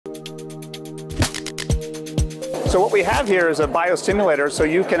So what we have here is a biosimulator, so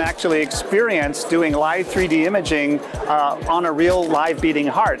you can actually experience doing live 3D imaging on a real live beating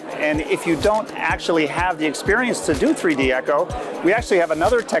heart. And if you don't actually have the experience to do 3D echo, we actually have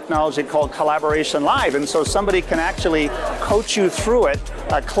another technology called Collaboration Live. And so somebody can actually coach you through it,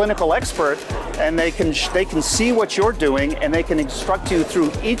 a clinical expert, and they can see what you're doing, and they can instruct you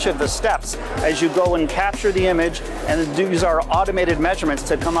through each of the steps as you go and capture the image and use our automated measurements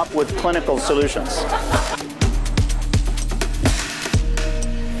to come up with clinical solutions.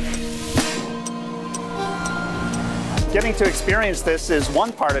 Getting to experience this is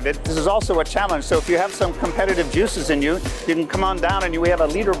one part of it. This is also a challenge. So if you have some competitive juices in you, you can come on down and we have a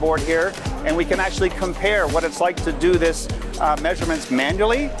leaderboard here, and we can actually compare what it's like to do this measurements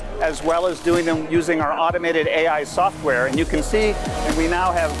manually, as well as doing them using our automated AI software. And you can see, and we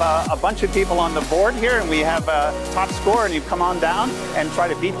now have a bunch of people on the board here, and we have a top score, and you come on down and try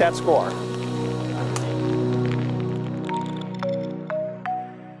to beat that score.